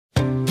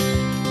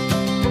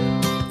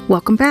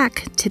Welcome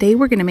back. Today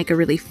we're going to make a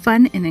really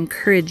fun and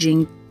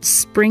encouraging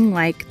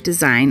spring-like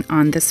design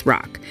on this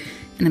rock.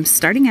 And I'm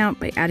starting out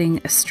by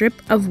adding a strip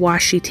of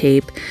washi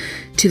tape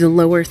to the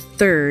lower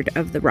third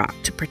of the rock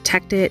to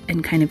protect it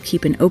and kind of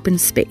keep an open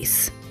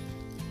space.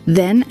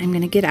 Then I'm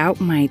going to get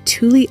out my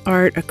Thule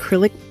Art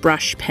acrylic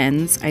brush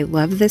pens. I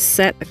love this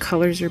set. The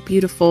colors are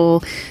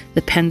beautiful.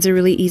 The pens are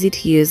really easy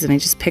to use, and I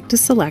just picked a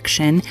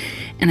selection.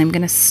 And I'm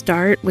going to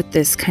start with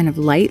this kind of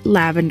light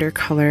lavender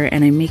color,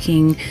 and I'm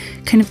making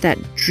kind of that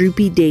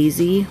droopy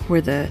daisy where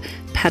the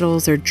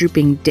petals are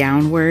drooping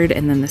downward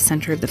and then the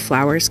center of the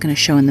flower is going to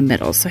show in the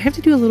middle. So I have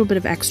to do a little bit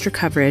of extra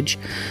coverage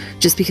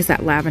just because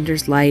that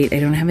lavender's light.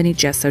 I don't have any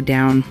gesso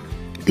down.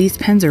 These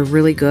pens are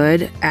really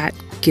good at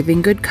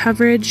giving good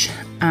coverage.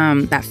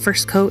 That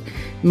first coat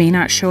may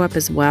not show up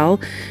as well,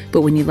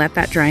 but when you let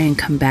that dry and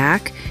come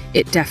back,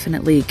 it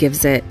definitely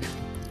gives it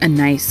a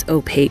nice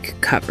opaque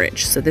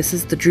coverage. So this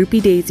is the Droopy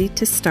Daisy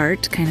to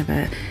start, kind of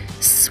a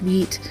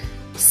sweet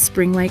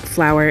spring-like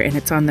flower, and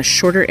it's on the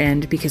shorter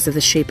end because of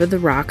the shape of the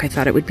rock. I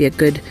thought it would be a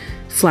good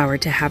flower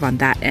to have on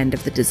that end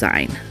of the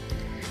design.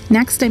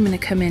 Next, I'm going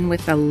to come in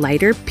with a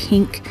lighter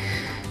pink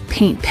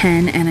paint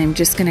pen, and I'm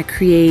just going to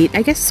create,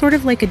 I guess, sort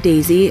of like a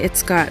daisy.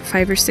 It's got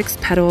 5 or 6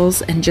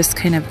 petals, and just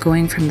kind of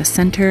going from the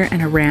center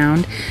and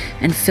around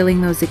and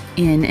filling those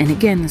in. And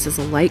again, this is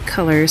a light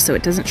color, so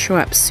it doesn't show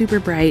up super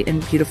bright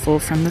and beautiful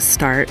from the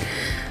start,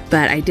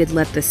 but I did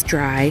let this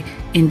dry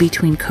in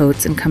between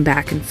coats and come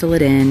back and fill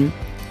it in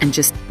and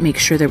just make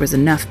sure there was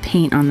enough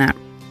paint on that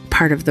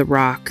part of the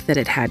rock that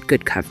it had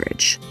good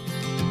coverage.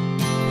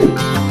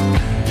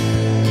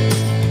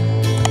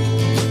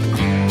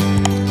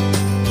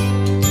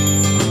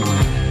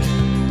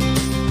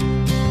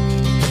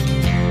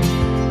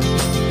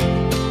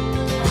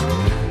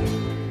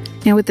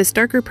 Now with this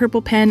darker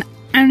purple pen,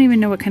 I don't even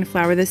know what kind of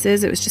flower this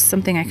is. It was just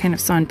something I kind of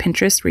saw on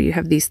Pinterest where you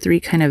have these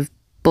 3 kind of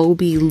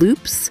bulby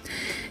loops,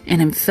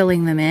 and I'm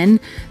filling them in.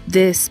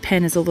 This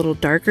pen is a little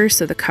darker,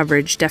 so the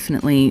coverage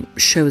definitely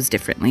shows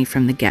differently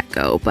from the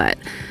get-go. But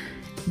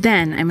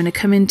then I'm going to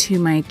come into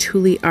my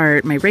Thule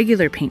Art, my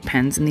regular paint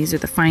pens, and these are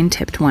the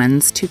fine-tipped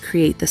ones, to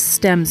create the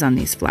stems on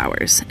these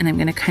flowers. And I'm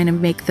going to kind of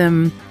make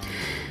them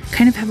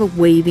kind of have a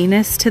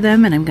waviness to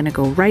them, and I'm going to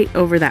go right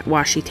over that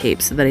washi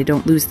tape so that I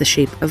don't lose the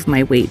shape of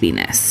my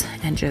waviness,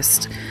 and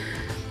just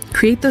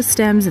create those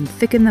stems and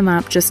thicken them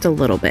up just a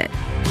little bit.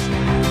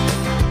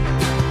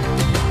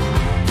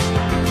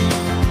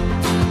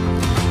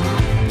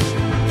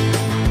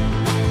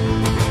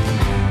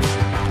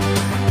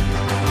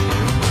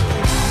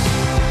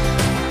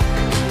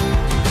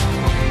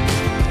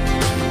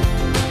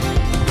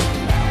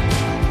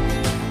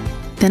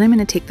 Then I'm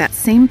going to take that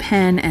same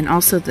pen and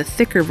also the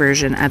thicker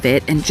version of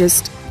it and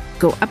just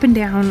go up and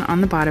down on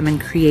the bottom and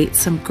create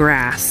some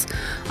grass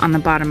on the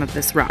bottom of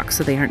this rock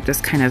so they aren't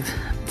just kind of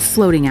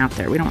floating out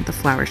there. We don't want the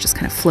flowers just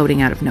kind of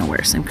floating out of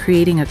nowhere. So I'm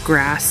creating a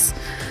grass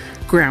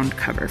ground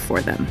cover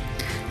for them.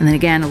 And then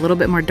again, a little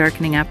bit more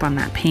darkening up on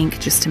that pink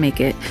just to make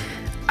it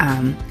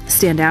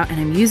stand out. And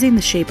I'm using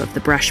the shape of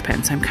the brush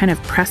pen. So I'm kind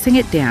of pressing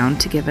it down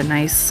to give a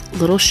nice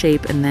little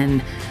shape and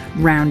then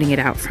rounding it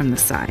out from the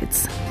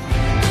sides.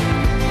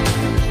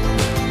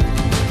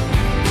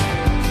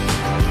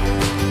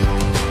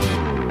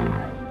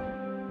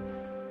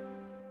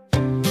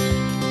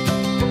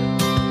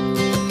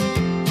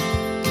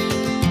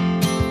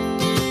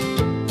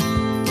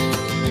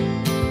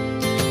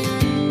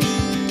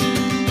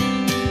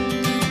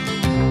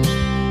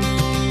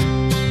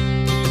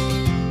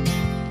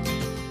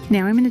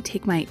 Now I'm going to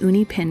take my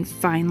Uni Pen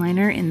fine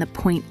liner in the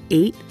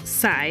 0.8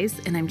 size,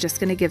 and I'm just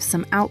going to give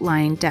some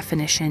outline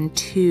definition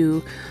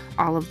to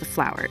all of the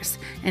flowers.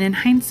 And in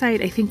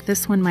hindsight, I think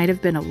this one might have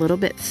been a little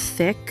bit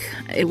thick.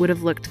 It would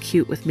have looked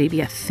cute with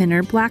maybe a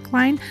thinner black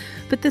line,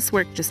 but this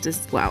worked just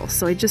as well.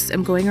 So I just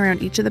am going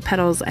around each of the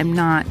petals. I'm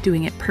not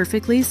doing it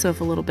perfectly, so if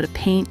a little bit of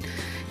paint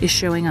is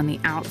showing on the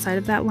outside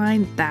of that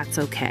line, that's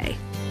okay.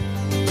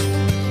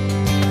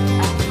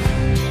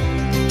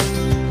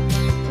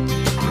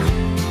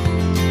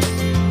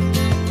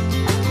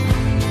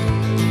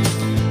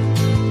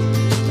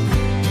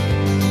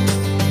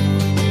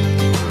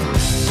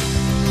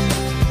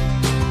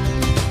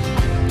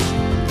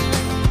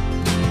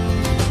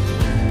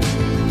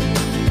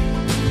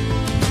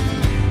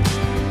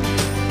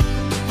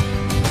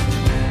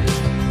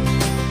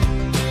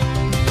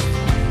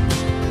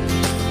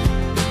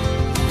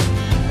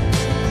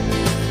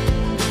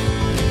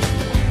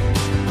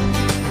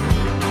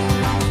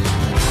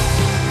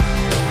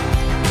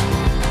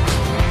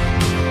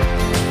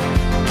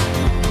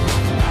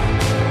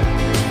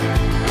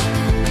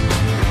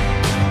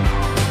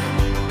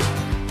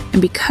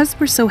 And because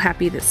we're so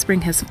happy that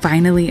spring has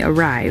finally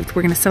arrived,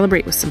 we're going to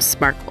celebrate with some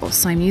sparkle.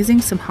 So I'm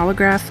using some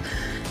Holograph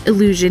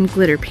Illusion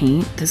glitter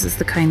paint. This is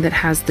the kind that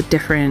has the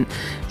different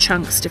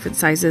chunks, different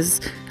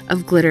sizes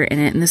of glitter in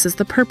it, and this is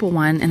the purple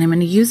one, and I'm going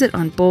to use it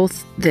on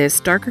both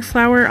this darker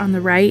flower on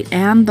the right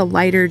and the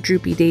lighter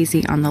Droopy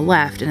Daisy on the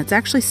left. And it's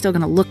actually still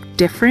going to look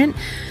different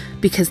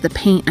because the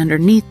paint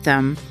underneath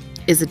them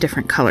is a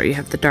different color. You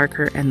have the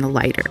darker and the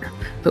lighter.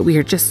 But we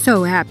are just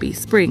so happy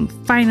spring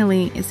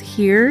finally is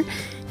here,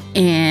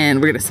 and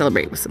we're going to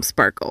celebrate with some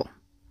sparkle.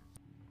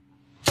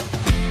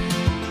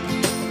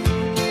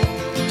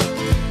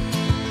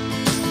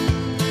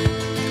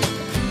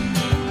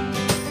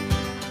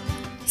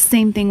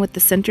 Same thing with the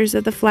centers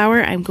of the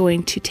flower. I'm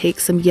going to take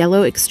some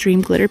yellow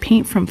extreme glitter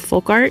paint from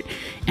Folk Art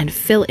and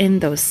fill in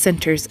those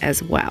centers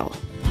as well.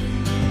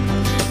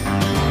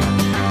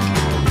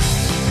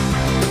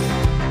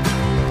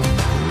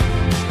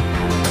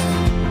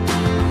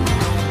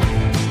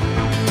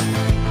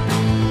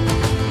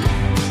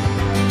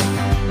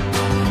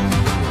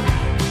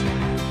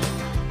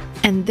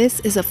 And this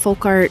is a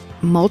Folk Art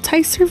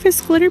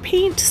multi-surface glitter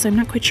paint, so I'm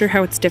not quite sure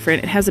how it's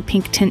different. It has a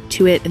pink tint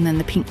to it and then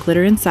the pink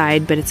glitter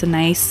inside, but it's a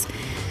nice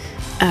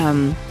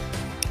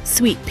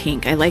sweet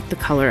pink. I like the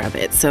color of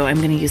it, so I'm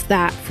going to use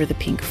that for the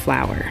pink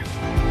flower.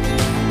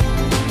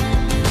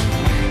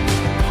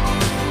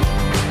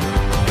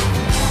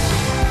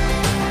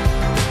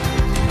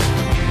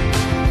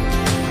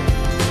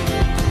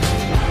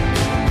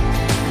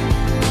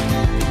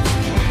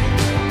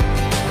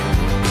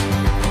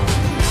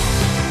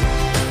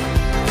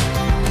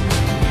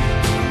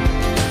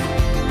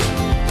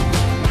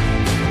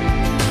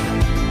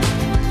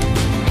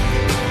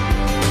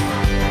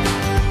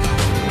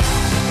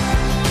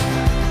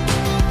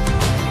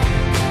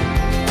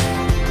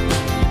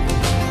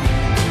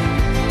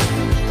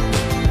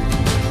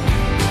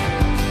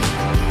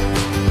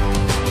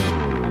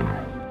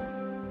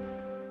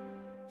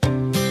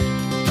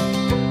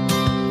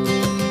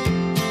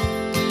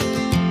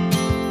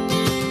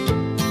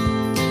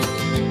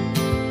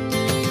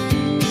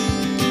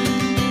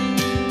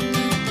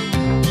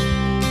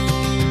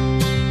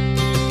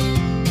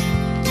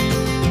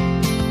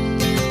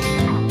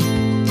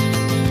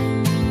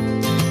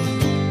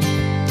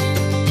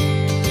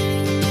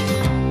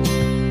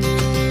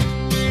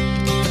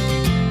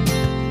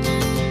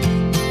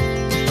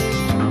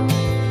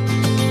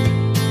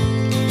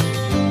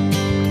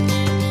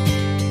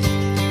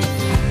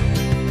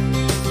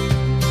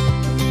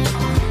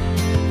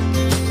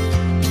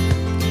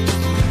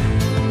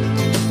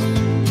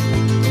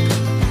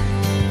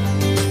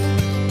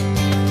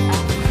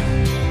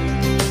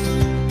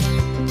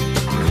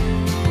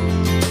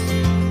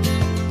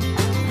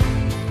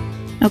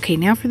 Okay,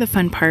 now for the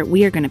fun part.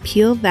 We are going to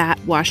peel that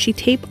washi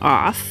tape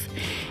off,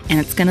 and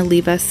it's going to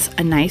leave us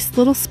a nice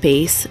little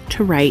space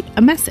to write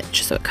a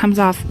message. So it comes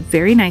off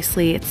very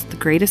nicely. It's the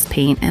greatest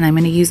paint, and I'm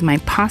going to use my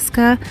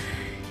Posca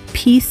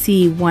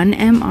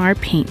PC1MR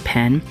paint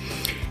pen.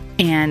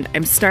 And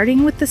I'm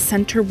starting with the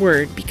center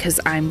word because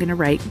I'm going to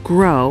write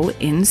grow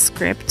in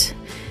script,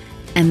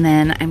 and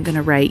then I'm going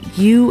to write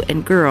you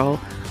and girl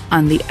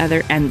on the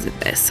other ends of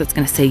this. So it's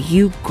going to say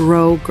you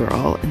grow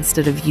girl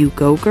instead of you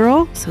go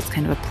girl. So it's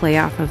kind of a play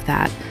off of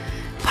that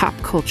pop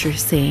culture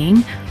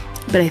saying.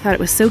 But I thought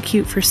it was so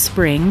cute for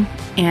spring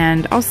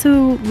and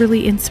also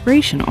really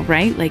inspirational,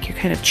 right? Like you're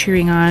kind of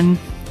cheering on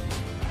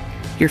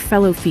your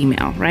fellow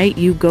female, right?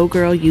 You go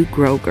girl, you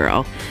grow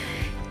girl.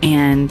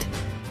 And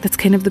that's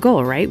kind of the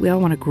goal, right? We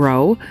all want to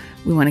grow.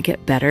 We want to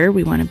get better.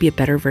 We want to be a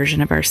better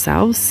version of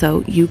ourselves.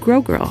 So you grow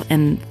girl.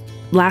 And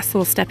last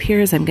little step here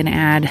is I'm going to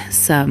add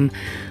some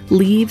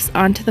leaves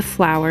onto the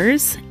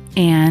flowers,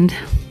 and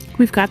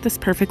we've got this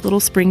perfect little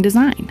spring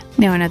design.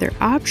 Now another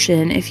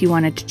option, if you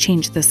wanted to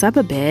change this up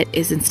a bit,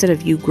 is instead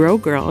of you grow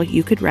girl,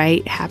 you could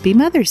write Happy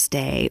Mother's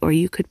Day, or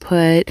you could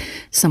put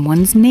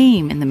someone's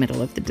name in the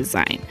middle of the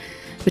design.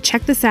 But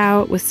check this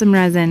out with some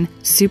resin,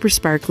 super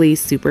sparkly,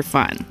 super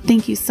fun.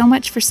 Thank you so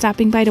much for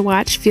stopping by to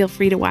watch. Feel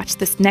free to watch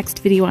this next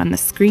video on the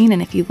screen,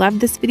 and if you love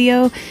this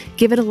video,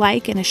 give it a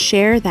like and a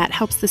share. That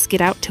helps this get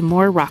out to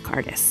more rock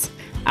artists.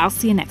 I'll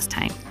see you next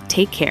time.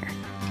 Take care.